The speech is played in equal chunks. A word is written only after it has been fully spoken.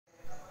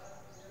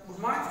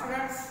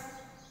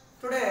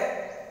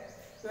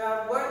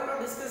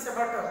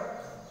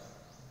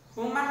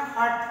human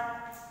heart.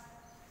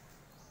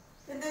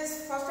 In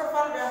this, first of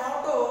all, we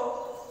have to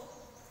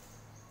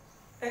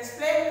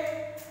explain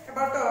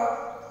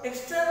about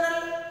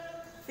external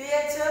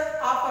feature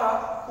of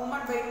a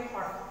human being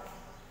heart.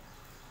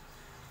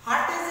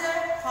 Heart is a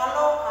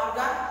hollow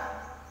organ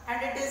and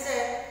it is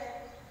a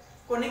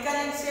conical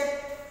in shape.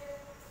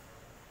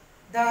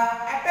 The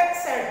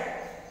apex side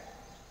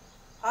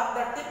or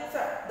the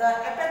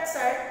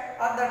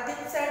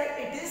tip side,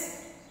 it is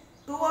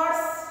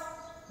towards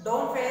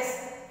down face,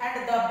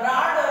 and the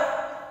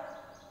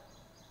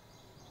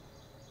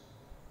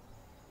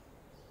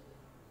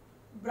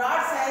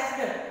broad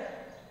sized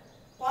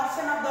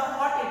portion of the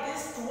heart, it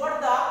is toward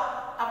the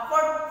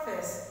upward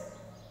face.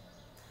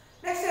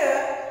 Next,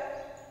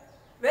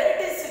 where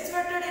it is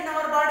situated in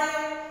our body,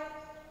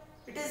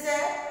 it is a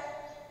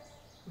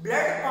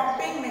blood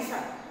pumping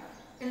machine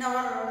in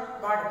our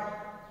body.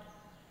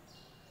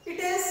 It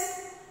is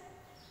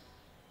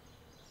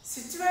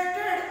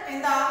situated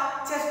in the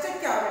chest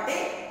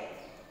cavity.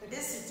 It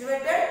is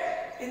situated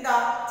in the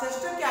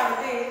chest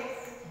cavity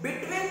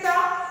between the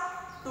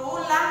two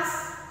lungs,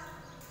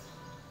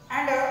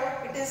 and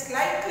it is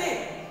slightly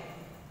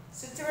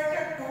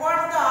situated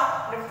towards the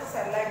left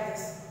side like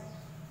this.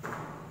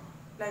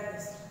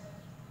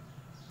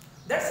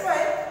 That's why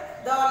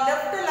the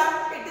left lung,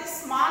 it is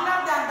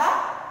smaller than the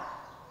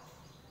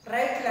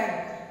right lung.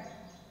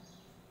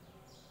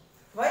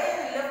 Why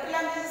the left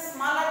lung is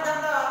smaller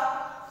than the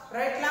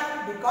right lung?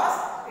 Because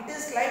it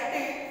is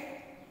slightly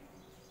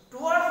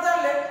towards the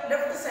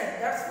left side.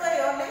 That's why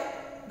only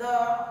the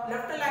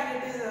left lung,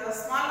 it is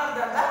smaller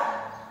than the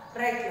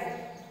right lung.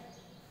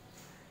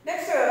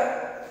 Next,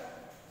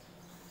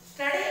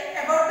 study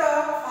about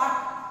heart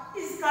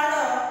is called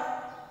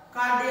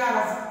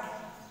cardiology.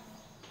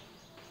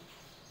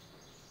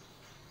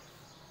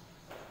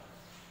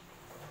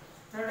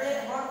 Study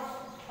about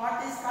what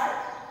is called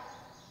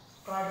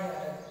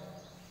cardiology.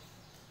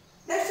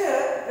 Next,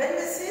 when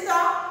we see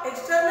the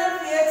external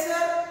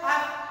feature of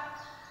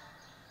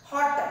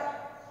heart,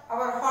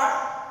 our heart,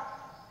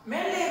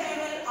 mainly we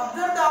will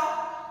observe the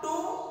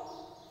two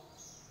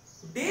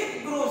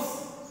deep grooves.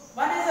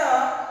 One is a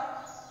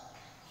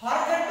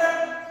horizontal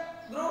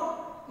groove.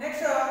 Next,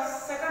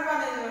 second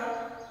one is a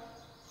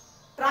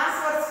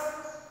transverse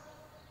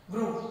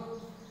groove.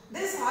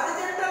 This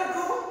horizontal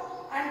groove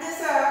and this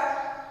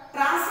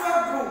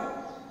transverse groove.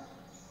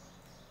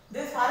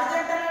 This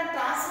horizontal and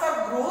transverse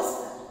grooves,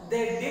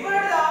 they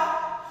divide the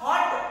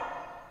heart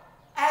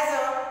as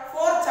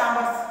four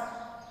chambers.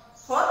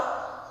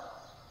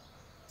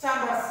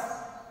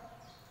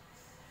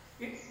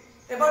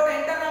 About the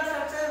internal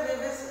structure we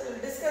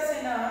will discuss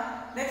in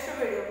next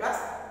video class.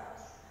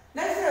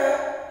 Next,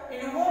 in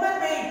human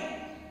being,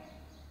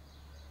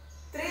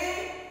 three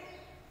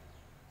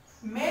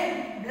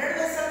main blood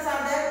vessels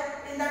are there.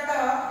 In that,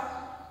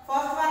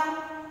 first one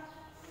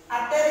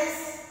arteries,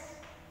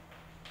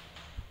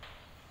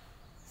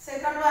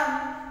 second one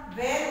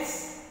veins,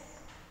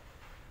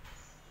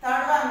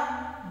 third one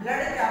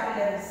blood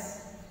capillaries.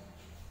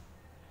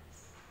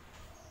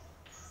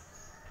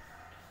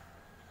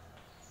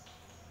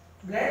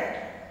 Blood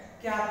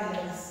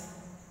capillaries.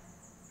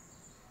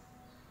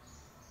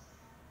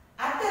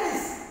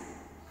 Arteries.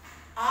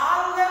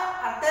 All the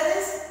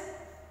arteries,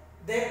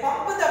 they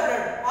pump the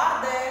blood or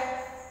they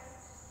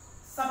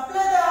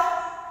supply the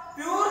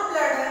pure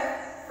blood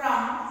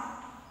from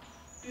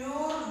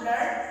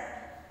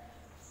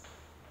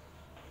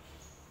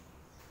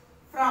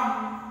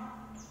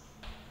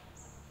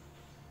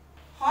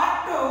heart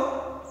to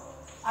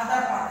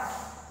other parts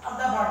of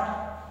the body.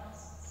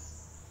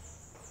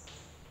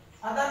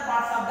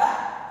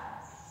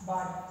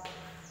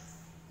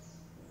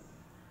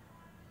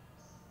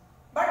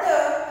 But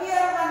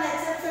here one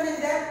exception is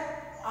there.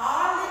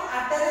 All the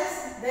arteries,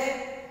 they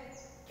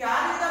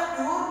carry the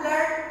pure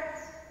blood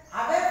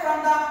away from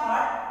the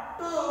heart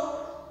to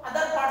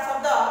other parts of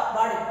the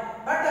body.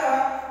 But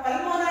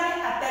pulmonary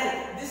artery,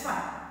 this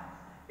one,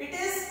 it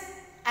is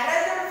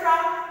arranged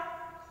from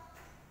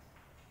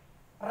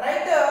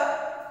right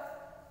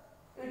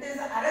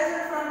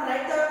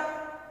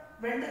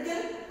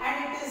ventricle, and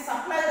it is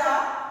supply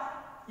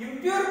the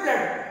impure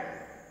blood.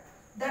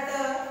 That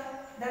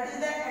is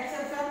the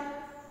exception,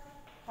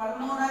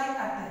 pulmonary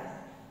artery.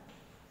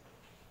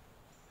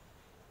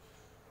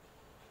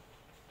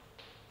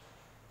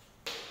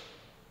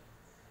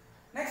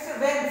 Next,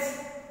 veins.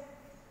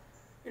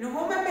 In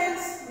human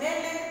beings,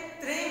 mainly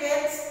three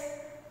veins.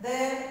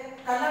 They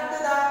collect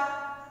the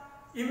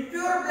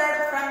impure blood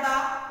from the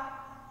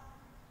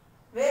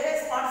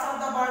various parts of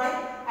the body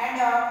and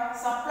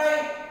supply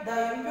the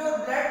impure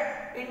blood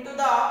into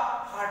the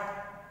heart.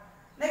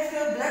 Next,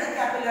 blood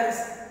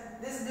capillaries.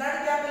 These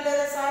blood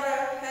capillaries are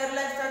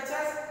hair-like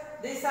structures.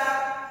 These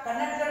are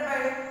connected by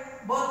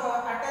both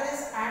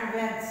arteries and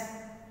veins.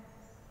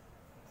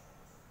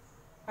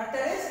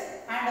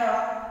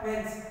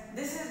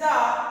 This is the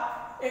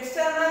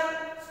external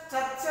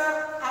structure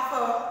of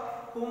a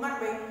human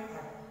being